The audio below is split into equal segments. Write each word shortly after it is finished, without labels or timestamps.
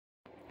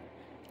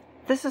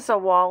This is a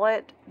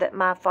wallet that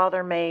my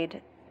father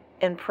made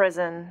in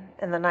prison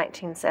in the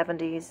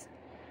 1970s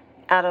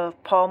out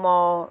of Pall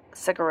Mall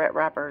cigarette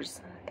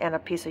wrappers and a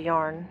piece of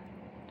yarn.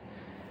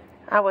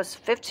 I was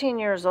 15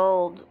 years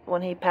old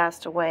when he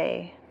passed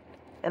away,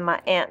 and my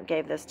aunt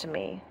gave this to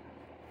me.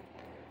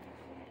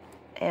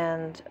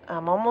 And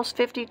I'm almost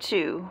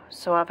 52,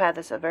 so I've had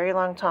this a very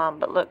long time.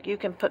 But look, you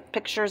can put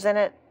pictures in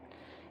it,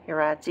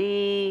 your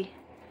ID,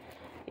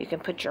 you can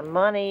put your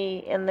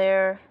money in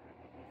there.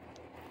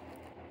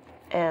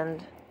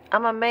 And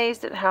I'm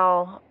amazed at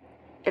how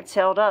it's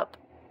held up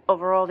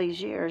over all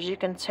these years. You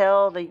can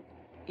tell the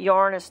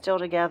yarn is still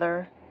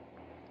together.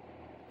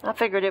 I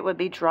figured it would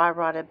be dry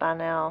rotted by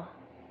now,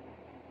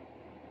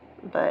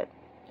 but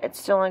it's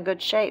still in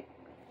good shape.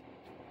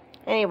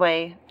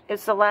 Anyway,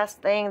 it's the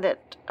last thing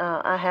that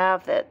I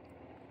have that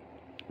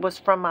was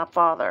from my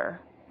father,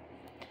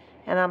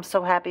 and I'm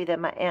so happy that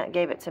my aunt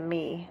gave it to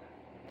me.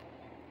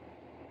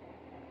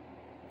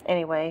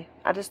 Anyway,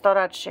 I just thought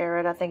I'd share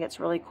it. I think it's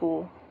really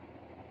cool.